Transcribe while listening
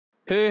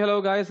Hey,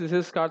 hello guys, this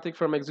is Karthik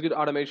from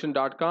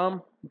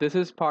executeautomation.com. This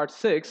is part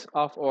 6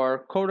 of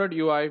our Coded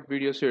UI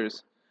video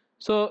series.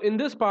 So in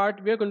this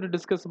part, we are going to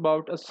discuss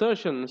about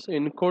assertions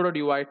in Coded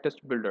UI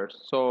test builders.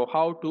 So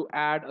how to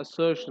add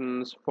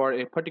assertions for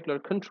a particular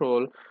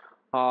control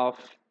of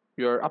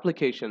your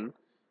application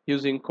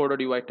using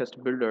Coded UI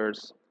test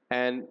builders.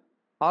 And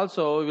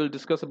also we'll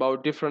discuss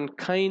about different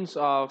kinds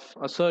of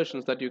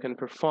assertions that you can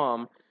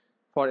perform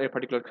for a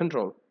particular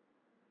control.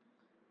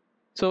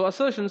 So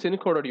assertions in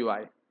Coded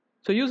UI.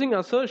 So using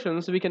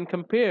assertions, we can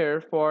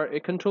compare for a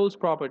controls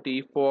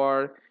property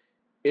for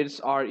it's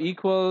are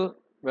equal,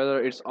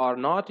 whether it's are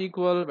not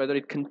equal, whether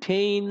it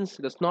contains,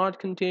 does not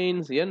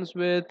contains, ends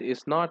with,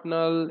 is not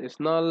null, is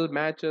null,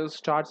 matches,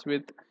 starts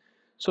with.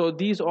 So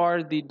these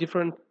are the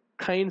different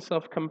kinds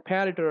of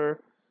comparator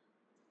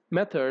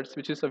methods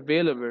which is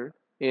available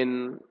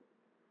in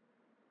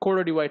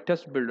Coded UI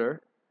test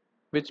builder,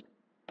 which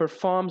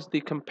performs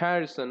the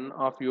comparison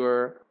of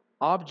your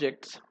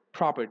object's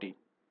property.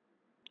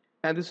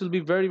 And this will be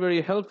very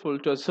helpful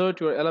to assert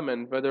your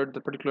element whether the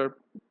particular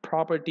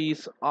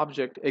properties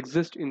object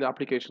exists in the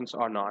applications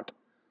or not.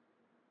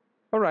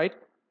 Alright,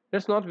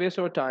 let's not waste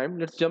our time.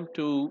 Let's jump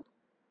to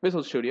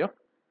Visual Studio.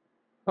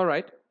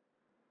 Alright,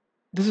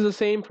 this is the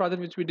same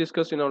project which we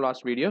discussed in our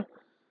last video.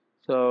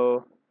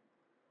 So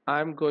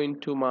I'm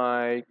going to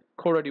my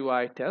Coded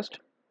UI test.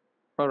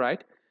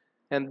 Alright,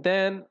 and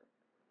then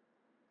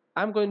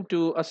I'm going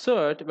to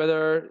assert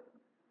whether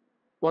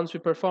once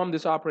we perform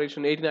this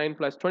operation 89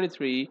 plus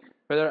 23,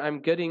 whether I'm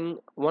getting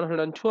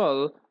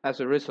 112 as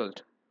a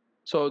result.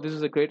 So this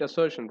is a great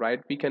assertion, right?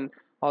 We can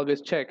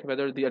always check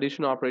whether the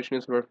addition operation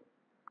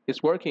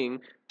is working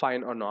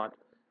fine or not.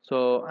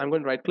 So I'm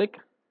going to right click,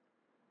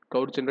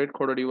 go to generate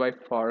Coded UI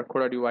for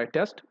Coded UI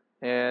test,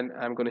 and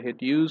I'm going to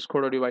hit use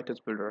Coded UI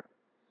test builder.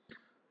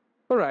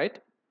 Alright,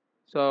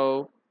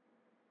 so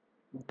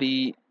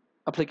the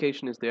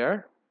application is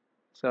there.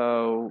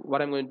 So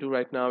what I'm going to do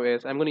right now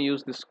is I'm going to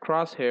use this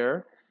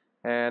crosshair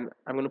and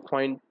I'm going to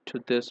point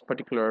to this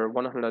particular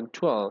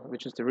 112,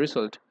 which is the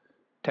result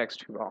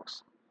text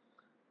box.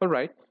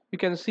 Alright, you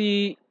can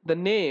see the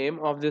name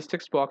of this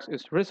text box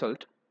is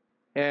result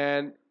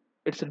and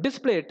its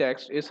display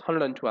text is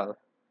 112.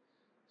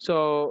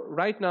 So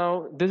right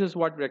now this is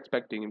what we're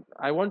expecting.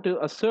 I want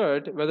to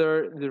assert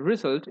whether the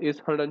result is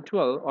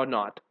 112 or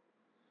not.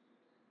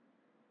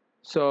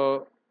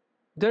 So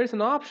there is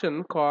an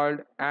option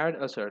called add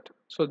assert.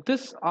 So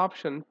this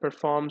option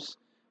performs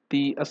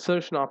the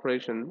assertion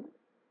operation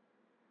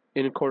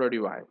in Coded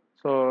UI.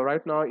 So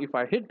right now if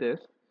I hit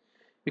this,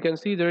 you can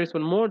see there is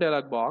one more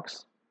dialog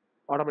box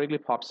automatically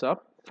pops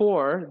up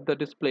for the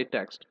display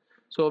text.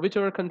 So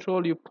whichever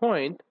control you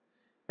point,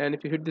 and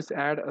if you hit this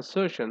add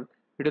assertion,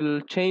 it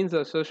will change the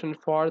assertion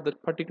for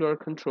that particular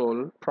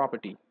control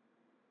property.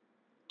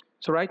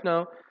 So right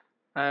now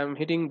I'm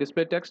hitting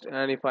display text,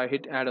 and if I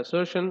hit add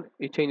assertion,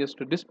 it changes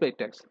to display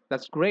text.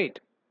 That's great.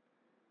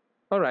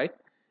 Alright,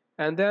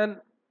 and then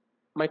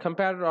my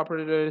comparator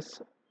operators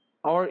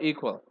are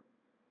equal.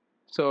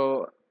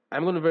 So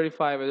I'm going to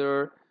verify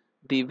whether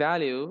the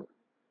value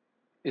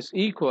is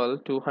equal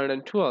to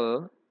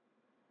 112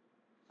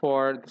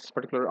 for this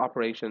particular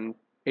operation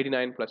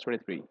 89 plus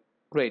 23.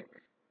 Great.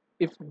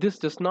 If this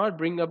does not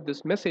bring up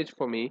this message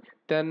for me,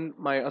 then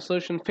my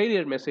assertion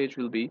failure message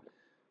will be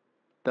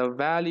the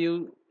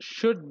value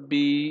should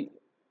be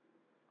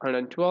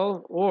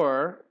 112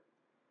 or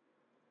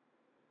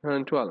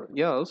 112.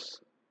 Yes,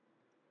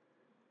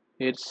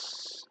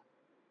 its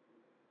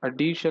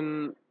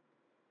addition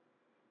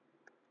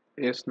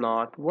is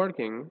not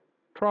working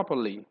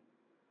properly.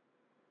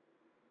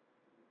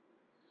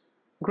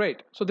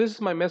 Great. So this is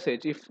my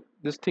message. If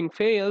this thing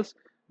fails,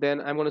 then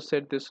I'm going to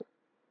set this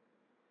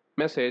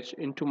message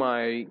into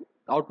my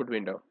output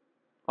window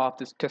of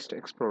this test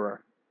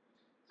explorer.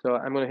 So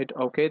I'm going to hit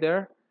OK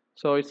there.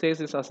 So it says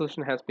this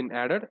assertion has been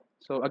added.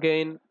 So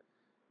again,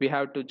 we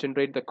have to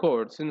generate the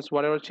code. Since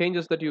whatever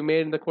changes that you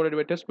made in the Coded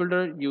UI test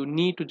builder, you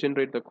need to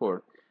generate the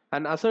code.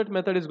 And assert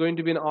method is going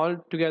to be an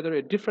altogether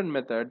a different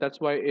method.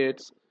 That's why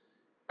it's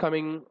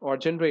coming or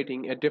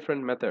generating a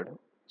different method.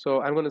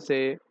 So I'm going to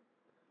say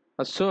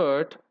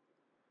assert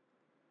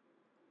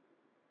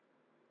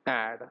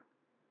add.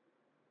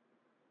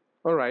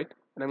 Alright,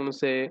 and I'm going to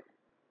say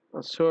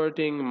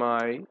asserting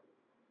my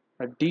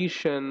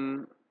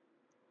addition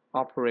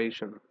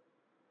operation.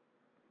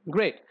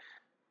 Great.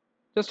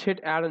 Just hit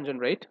add and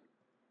generate.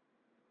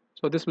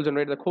 So this will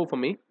generate the code for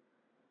me.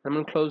 I'm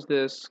going to close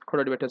this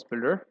Coded UI test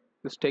builder.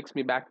 This takes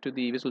me back to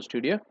the Visual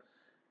Studio,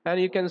 and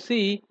you can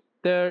see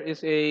there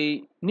is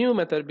a new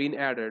method being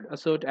added,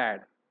 assert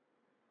add.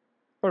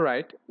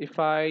 Alright, if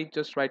I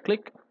just right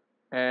click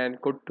and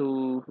go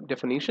to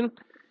definition,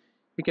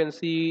 you can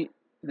see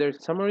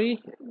there's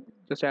summary.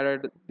 Just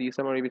added the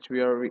summary which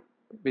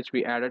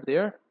we added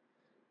there,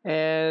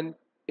 and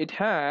it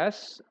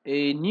has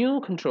a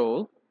new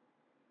control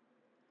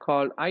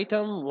called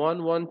item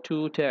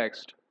 112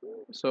 text.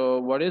 So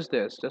what is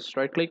this? Just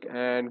right click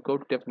and go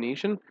to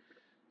definition.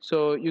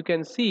 So you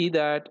can see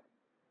that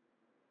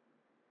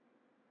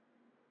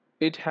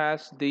it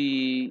has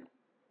the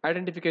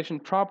identification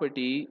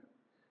property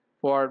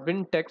for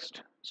win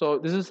text. So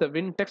this is a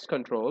win text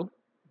control.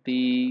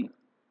 The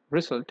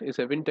result is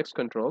a win text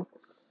control.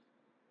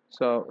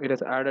 So it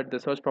has added the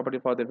search property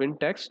for the win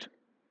text,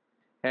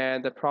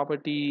 and the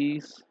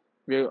properties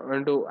we're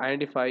going to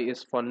identify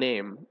is for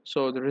name.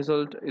 So the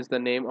result is the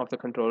name of the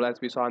control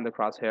as we saw in the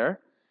crosshair.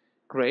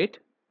 Great.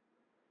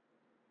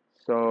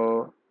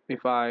 So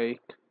if I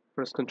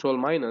press control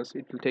minus,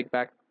 it will take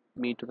back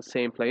me to the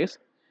same place.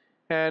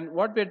 And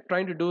what we're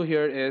trying to do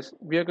here is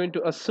we are going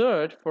to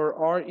assert for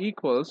or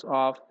equals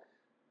of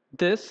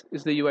this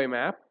is the UI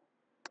map.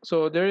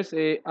 So there is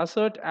a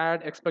assert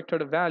add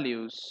expected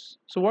values.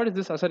 So what is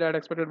this assert add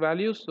expected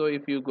values? So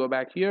if you go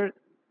back here,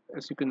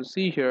 as you can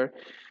see here,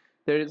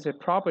 there is a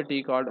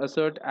property called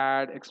assert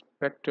add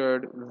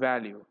expected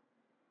value.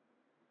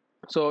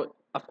 So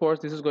of course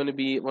this is going to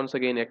be once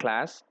again a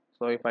class.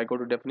 So if I go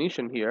to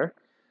definition here,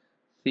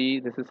 see,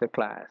 this is a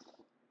class,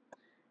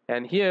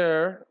 and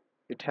here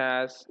it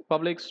has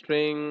public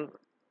string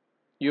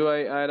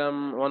UI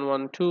item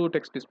 112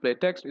 text display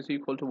text is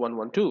equal to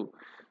 112.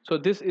 So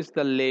this is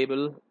the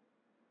label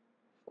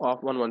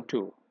of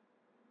 112.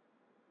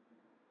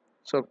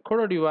 So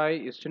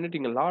Code.UI is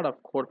generating a lot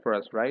of code for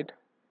us, right?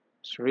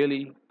 It's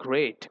really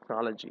great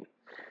technology.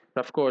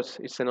 But of course,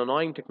 it's an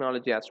annoying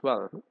technology as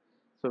well.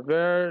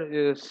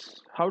 So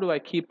how do I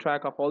keep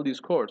track of all these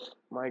codes?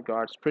 My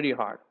God, it's pretty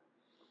hard.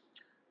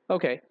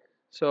 Okay,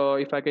 so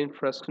if I can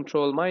press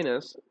Control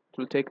minus, it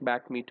will take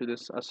back me to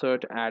this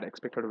assert add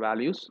expected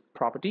values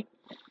property.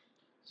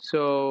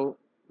 So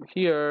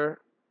here,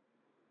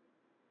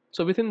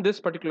 so within this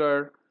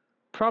particular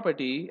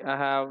property, I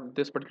have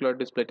this particular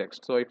display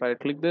text. So if I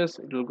click this,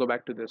 it will go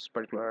back to this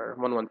particular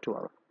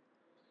 1112.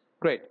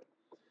 Great.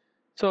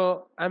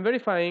 So I'm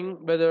verifying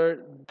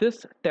whether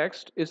this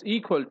text is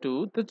equal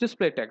to the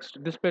display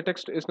text. Display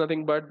text is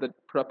nothing but the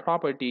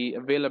property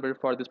available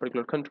for this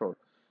particular control.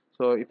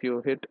 So if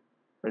you hit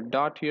a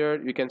dot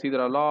here, you can see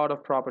there are a lot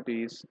of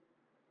properties.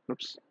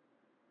 Oops.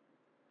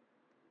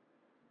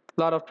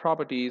 A lot of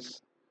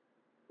properties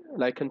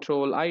like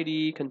control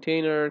ID,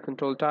 container,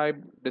 control type,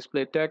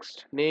 display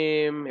text,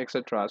 name,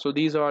 etc. So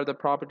these are the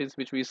properties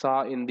which we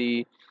saw in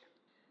the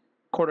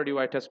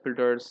Code.UI test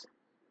builder's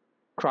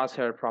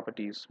crosshair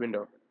properties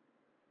window.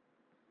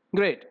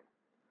 Great.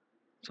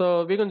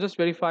 So we can just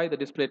verify the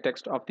display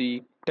text of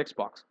the text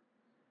box,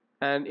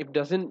 and if it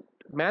doesn't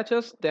match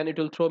us, then it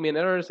will throw me an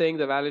error saying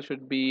the value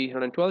should be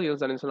 112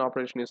 years and instant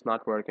operation is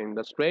not working.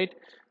 That's great.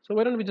 So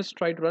why don't we just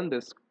try to run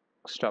this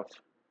stuff?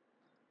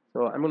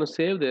 So I'm going to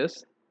save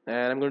this,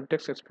 and I'm going to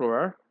text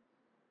explorer,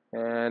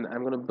 and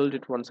I'm going to build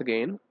it once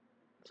again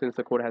since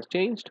the code has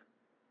changed.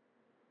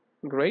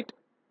 Great.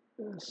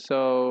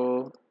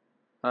 So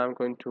I'm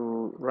going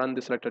to run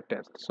the selected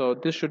test. So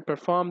this should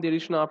perform the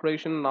addition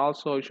operation, and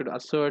also it should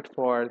assert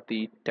for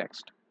the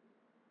text.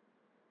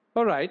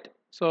 All right,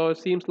 so it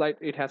seems like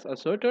it has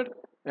asserted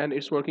and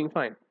it's working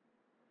fine.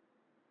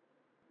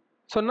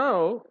 So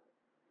now,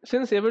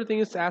 since everything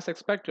is as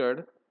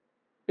expected,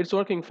 it's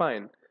working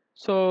fine.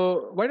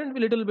 So why don't we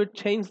little bit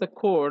change the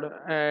code,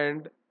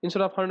 and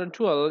instead of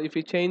 112, if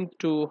we change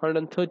to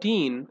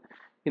 113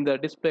 in the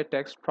display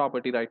text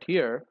property right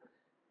here,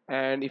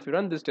 and if you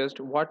run this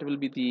test, what will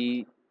be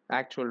the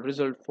actual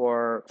result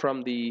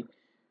from the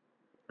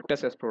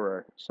test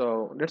explorer?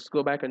 So let's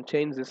go back and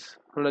change this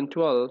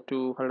 112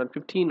 to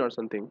 115 or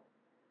something,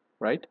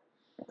 right?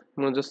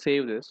 I'm going to just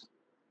save this,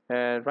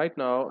 and right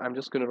now I'm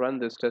just going to run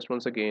this test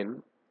once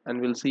again, and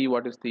we'll see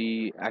what is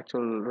the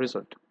actual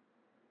result.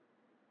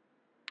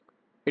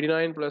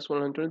 89 plus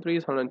 123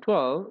 is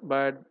 112,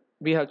 but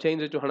we have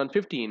changed it to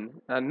 115,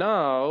 and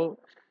now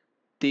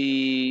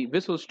the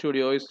Visual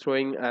Studio is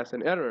throwing as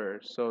an error.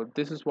 So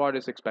this is what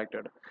is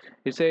expected.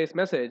 It says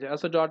message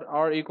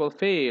assert.r equal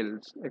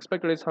fails.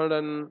 Expected is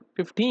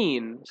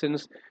 115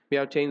 since we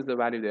have changed the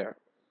value there,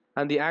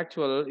 and the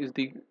actual is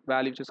the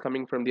value which is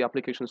coming from the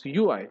application's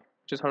UI,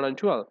 which is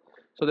 112.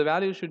 So the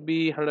value should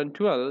be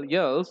 112,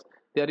 else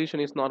the addition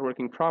is not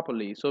working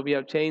properly. So we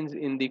have changed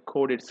in the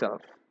code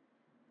itself.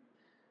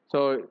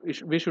 So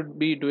we should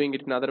be doing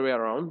it another way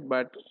around,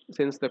 but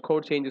since the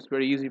code change is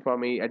very easy for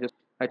me, I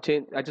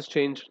just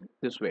changed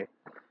this way.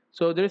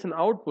 So there is an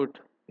output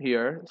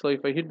here. So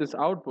if I hit this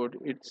output,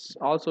 it's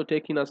also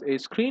taking us a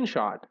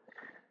screenshot,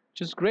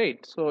 which is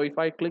great. So if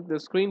I click the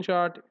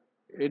screenshot,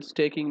 it's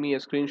taking me a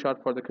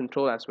screenshot for the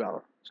control as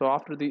well. So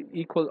after the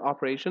equal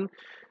operation,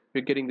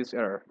 we're getting this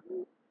error.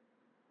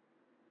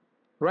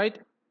 Right?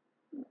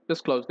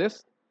 Just close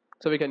this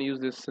so we can use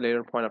this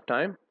later point of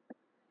time.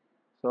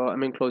 So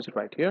I'm going to close it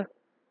right here.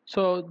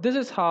 So this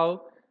is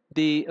how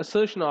the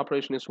assertion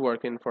operation is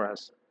working for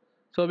us.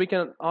 So we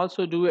can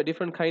also do a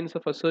different kinds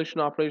of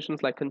assertion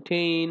operations like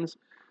contains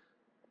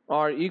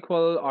or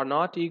equal or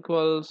not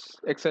equals,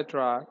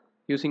 etc.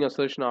 using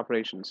assertion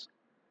operations.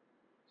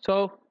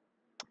 So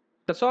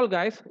that's all,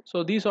 guys.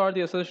 So these are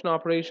the assertion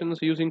operations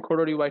using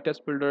Code.UI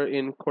test builder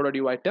in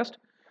Code.UI test.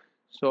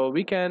 So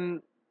we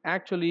can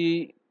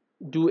actually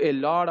do a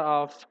lot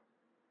of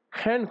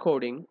hand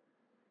coding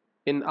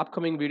in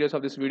upcoming videos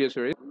of this video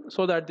series.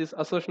 so that this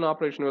assertion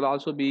operation will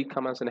also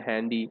come as a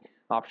handy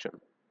option.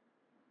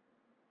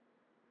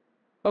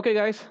 Okay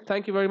guys,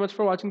 thank you very much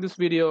for watching this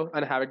video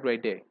and have a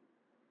great day.